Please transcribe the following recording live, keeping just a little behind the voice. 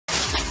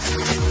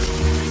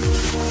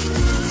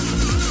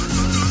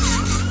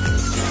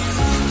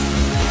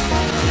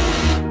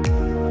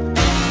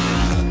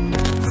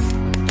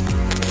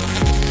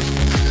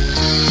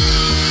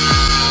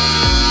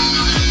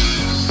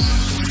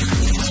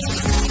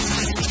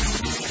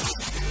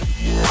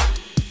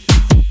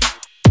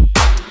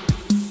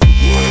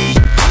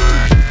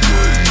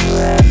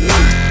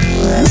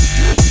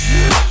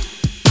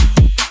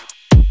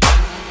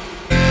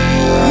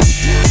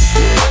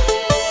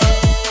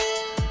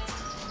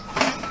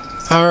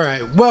All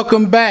right,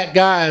 welcome back,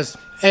 guys.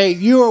 Hey,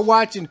 you are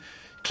watching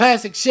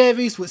Classic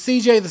Chevys with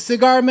CJ the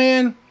Cigar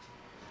Man.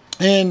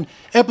 In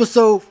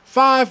episode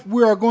 5,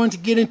 we are going to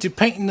get into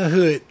painting the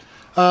hood.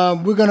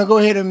 We're going to go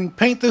ahead and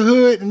paint the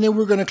hood, and then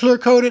we're going to clear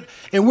coat it.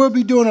 And we'll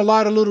be doing a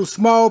lot of little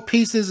small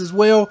pieces as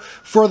well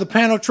for the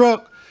panel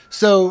truck.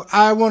 So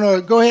I want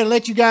to go ahead and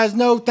let you guys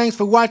know, thanks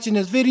for watching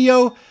this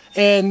video.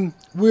 And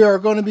we are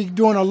going to be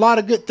doing a lot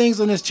of good things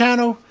on this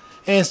channel.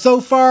 And so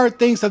far,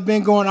 things have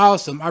been going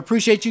awesome. I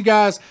appreciate you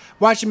guys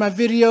watching my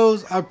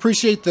videos. I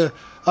appreciate the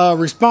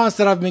response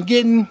that I've been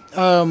getting.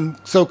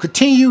 So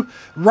continue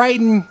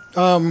writing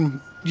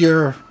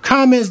your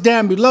comments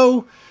down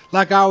below.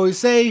 Like I always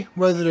say,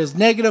 whether it's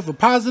negative or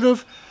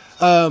positive,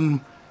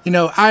 you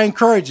know, I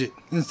encourage it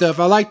and stuff.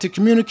 I like to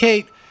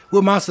communicate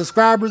with my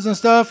subscribers and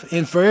stuff.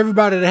 And for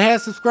everybody that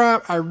has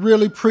subscribed, I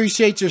really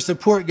appreciate your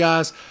support,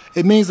 guys.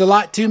 It means a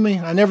lot to me.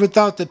 I never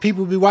thought that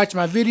people would be watching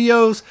my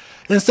videos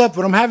and stuff,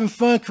 but I'm having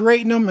fun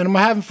creating them, and I'm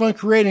having fun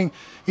creating,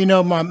 you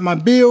know, my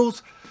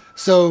builds.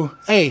 So,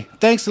 hey,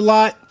 thanks a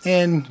lot,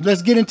 and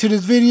let's get into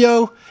this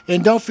video.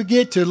 And don't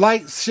forget to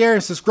like, share,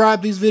 and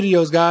subscribe these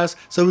videos, guys,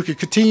 so we can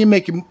continue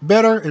making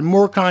better and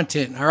more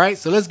content. All right,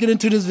 so let's get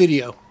into this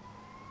video.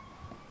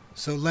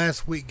 So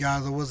last week,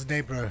 guys, I wasn't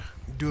able to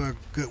do a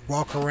good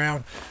walk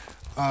around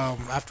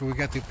after we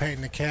got through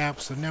painting the cab.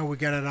 So now we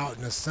got it out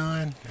in the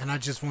sun, and I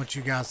just want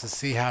you guys to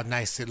see how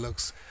nice it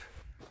looks.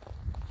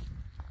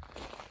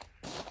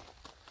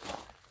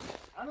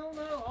 I don't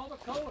know, all the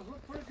colors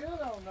look pretty good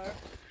on there,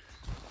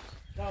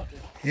 don't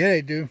they? Yeah,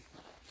 they do.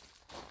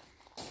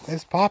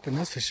 It's popping,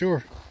 that's for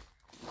sure.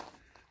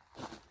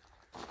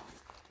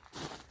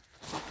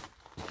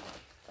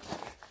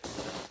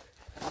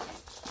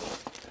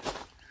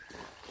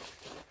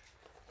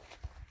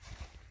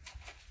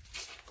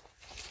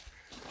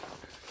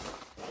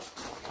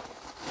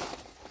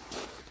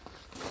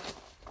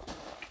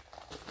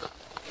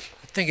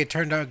 I think it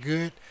turned out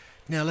good.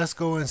 Now let's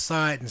go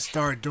inside and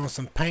start doing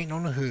some paint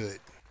on the hood.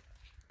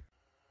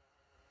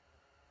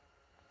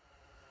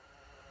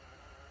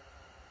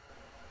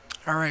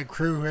 Alright,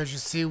 crew, as you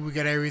see, we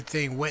got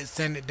everything wet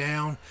sanded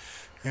down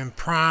and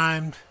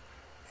primed,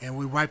 and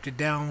we wiped it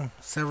down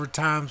several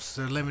times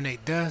to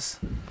eliminate dust,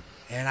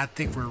 and I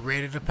think we're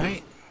ready to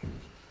paint.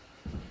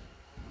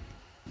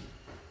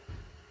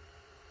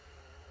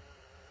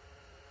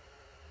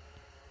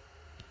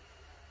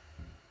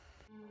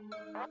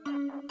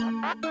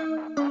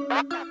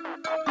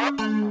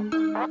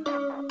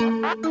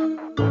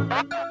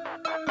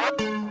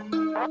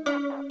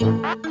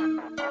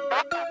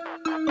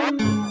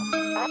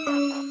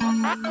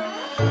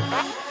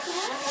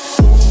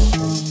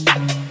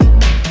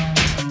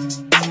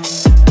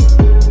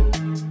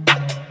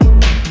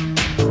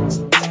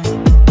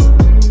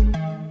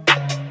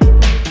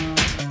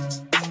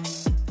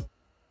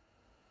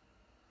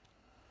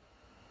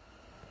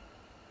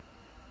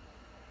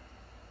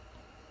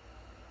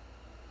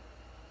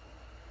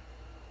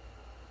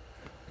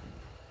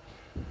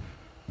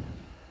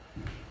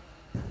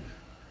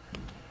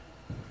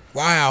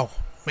 Wow,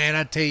 man,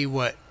 I tell you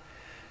what,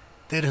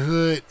 that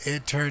hood,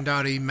 it turned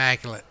out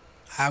immaculate.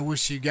 I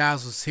wish you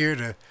guys was here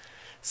to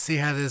see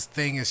how this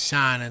thing is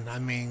shining. I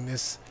mean,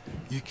 this,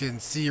 you can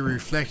see a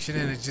reflection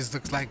and it just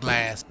looks like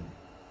glass.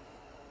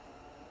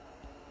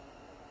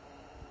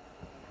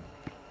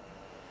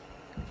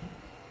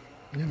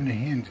 Even the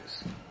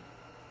hinges.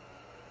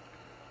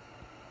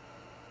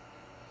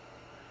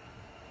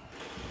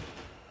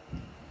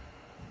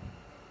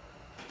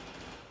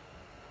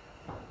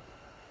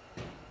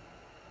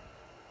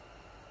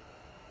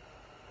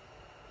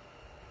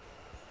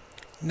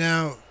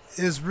 Now,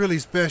 it's really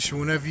special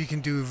whenever you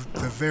can do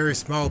the very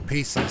small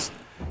pieces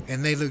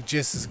and they look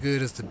just as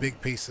good as the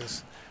big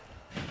pieces.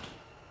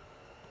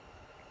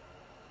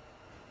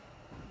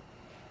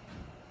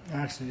 I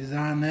actually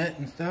designed that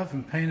and stuff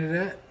and painted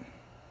that.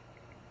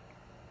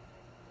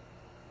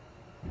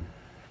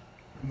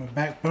 My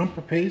back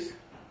bumper piece.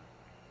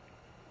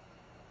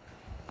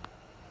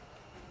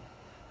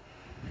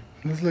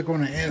 Let's look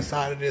on the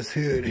inside of this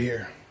hood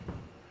here.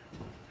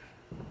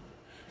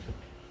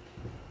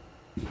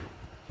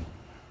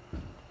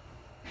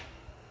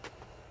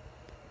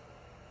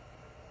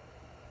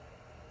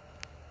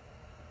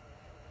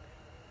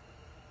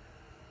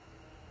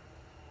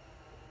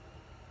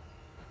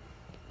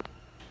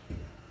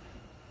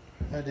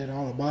 I did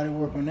all the body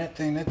work on that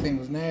thing. That thing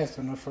was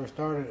nasty when I first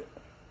started it.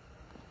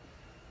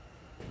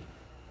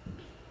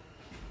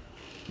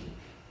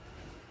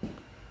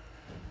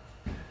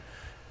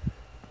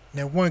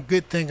 Now, one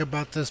good thing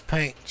about this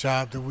paint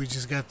job that we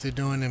just got to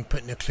doing and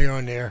putting the clear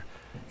on there,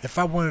 if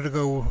I wanted to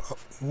go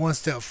one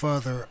step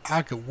further,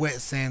 I could wet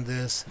sand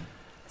this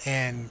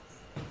and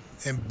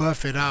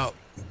buff it out.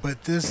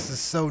 But this is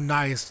so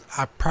nice,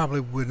 I probably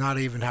would not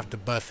even have to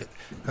buff it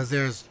because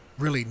there's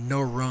really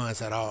no runs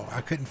at all.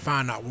 I couldn't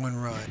find not one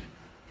run.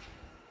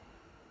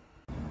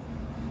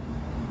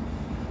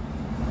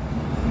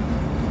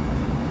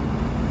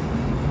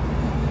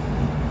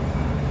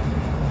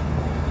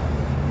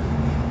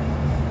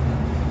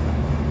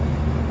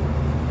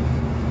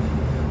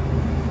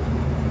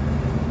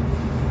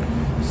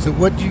 So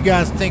what do you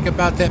guys think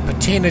about that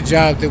patina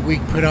job that we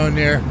put on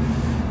there?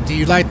 Do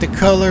you like the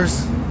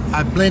colors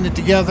I blended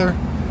together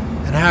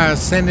and how I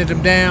sanded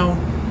them down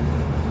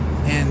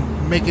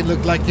and make it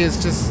look like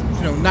it's just,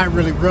 you know, not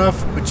really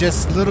rough, but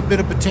just a little bit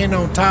of patina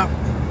on top?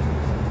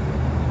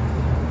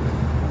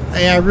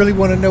 Hey, I really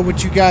want to know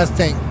what you guys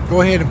think.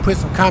 Go ahead and put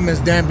some comments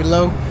down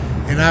below,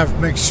 and I'll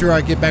make sure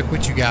I get back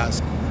with you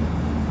guys.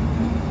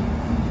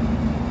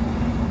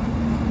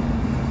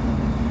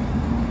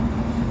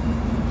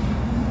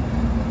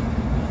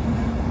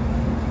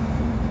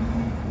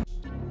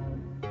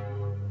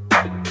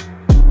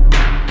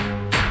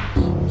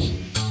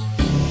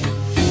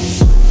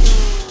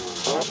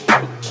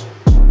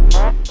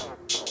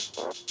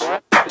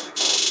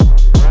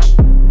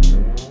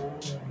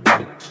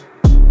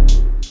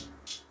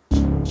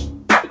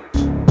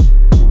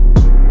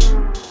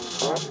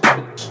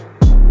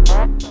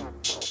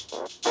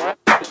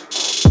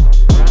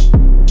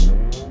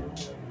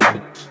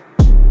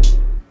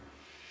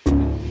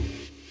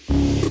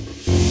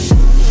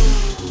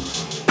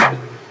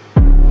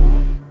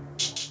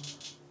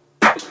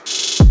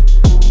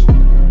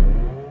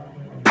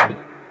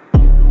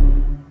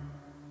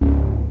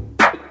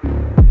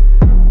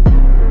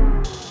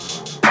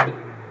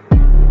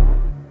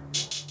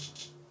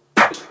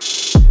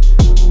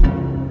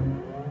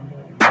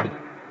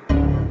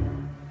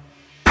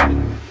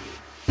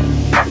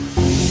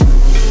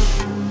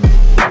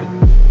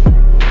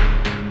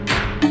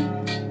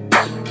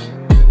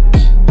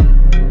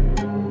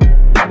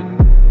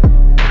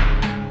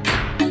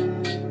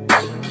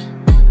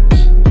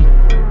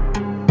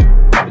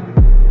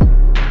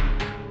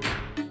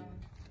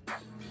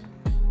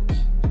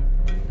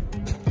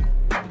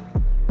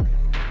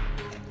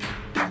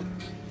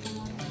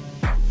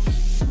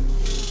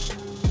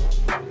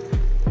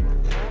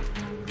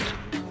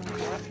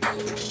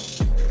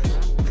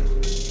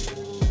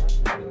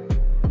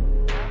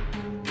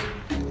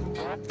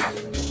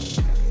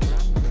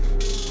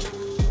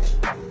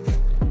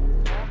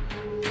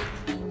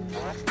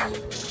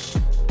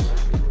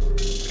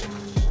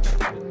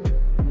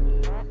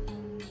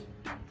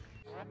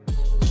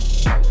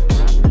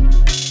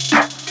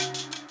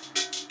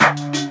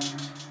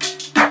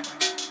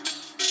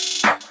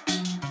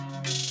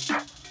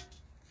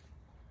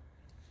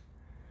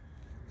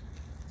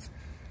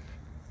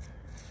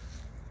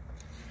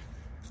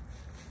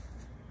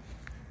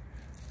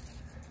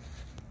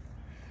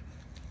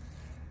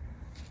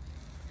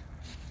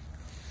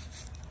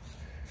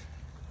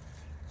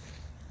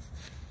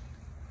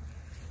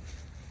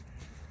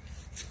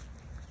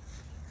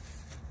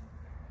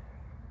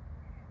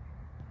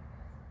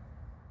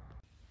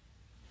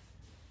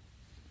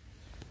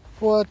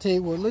 Boy, I tell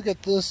you what, look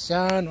at this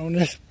shine on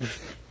this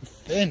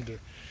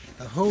fender.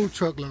 The whole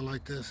truck look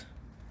like this.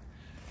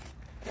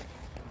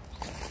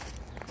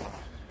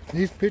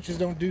 These pictures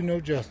don't do no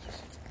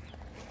justice.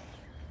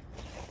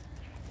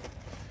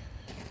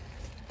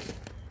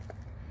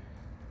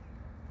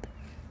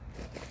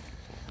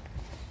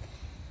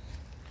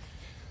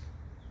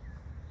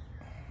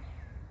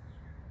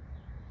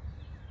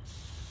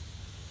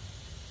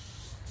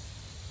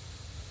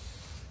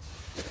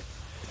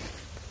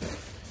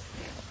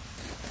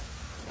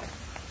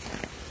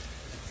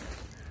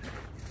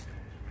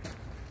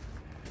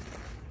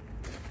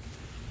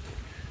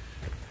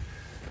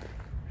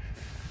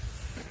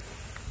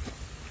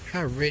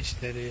 How rich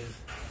that is.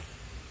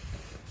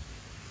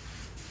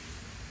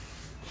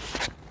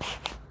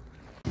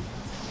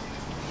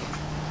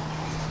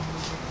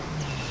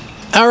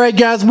 Alright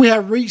guys, we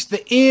have reached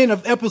the end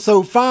of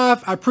episode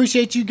 5. I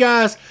appreciate you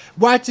guys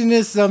watching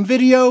this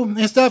video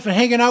and stuff and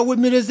hanging out with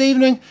me this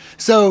evening.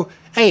 So,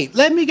 hey,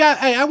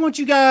 I want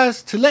you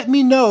guys to let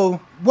me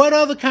know what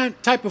other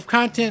type of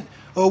content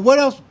or what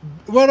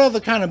other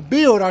kind of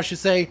build, I should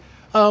say,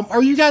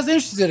 are you guys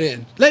interested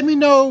in? Let me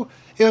know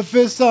if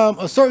it's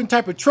a certain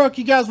type of truck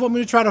you guys want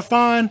me to try to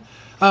find,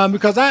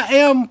 because I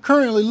am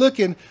currently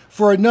looking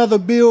for another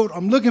build.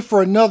 I'm looking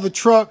for another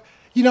truck.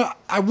 You know,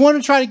 I want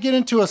to try to get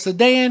into a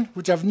sedan,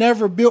 which I've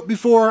never built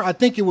before. I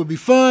think it would be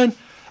fun.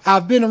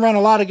 I've been around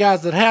a lot of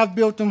guys that have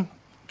built them.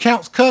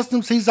 Counts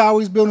Customs, he's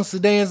always building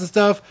sedans and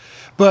stuff.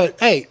 But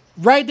hey,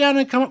 write down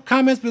in the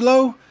comments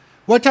below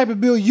what type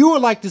of build you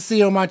would like to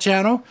see on my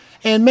channel,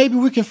 and maybe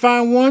we can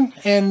find one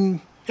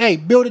and hey,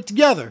 build it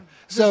together.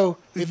 So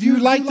if you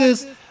like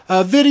this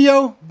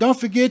video, don't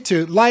forget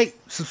to like,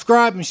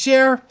 subscribe, and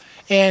share.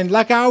 And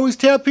like I always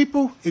tell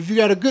people, if you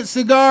got a good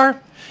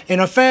cigar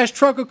and a fast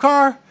truck or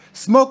car,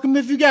 smoke them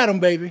if you got them,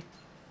 baby.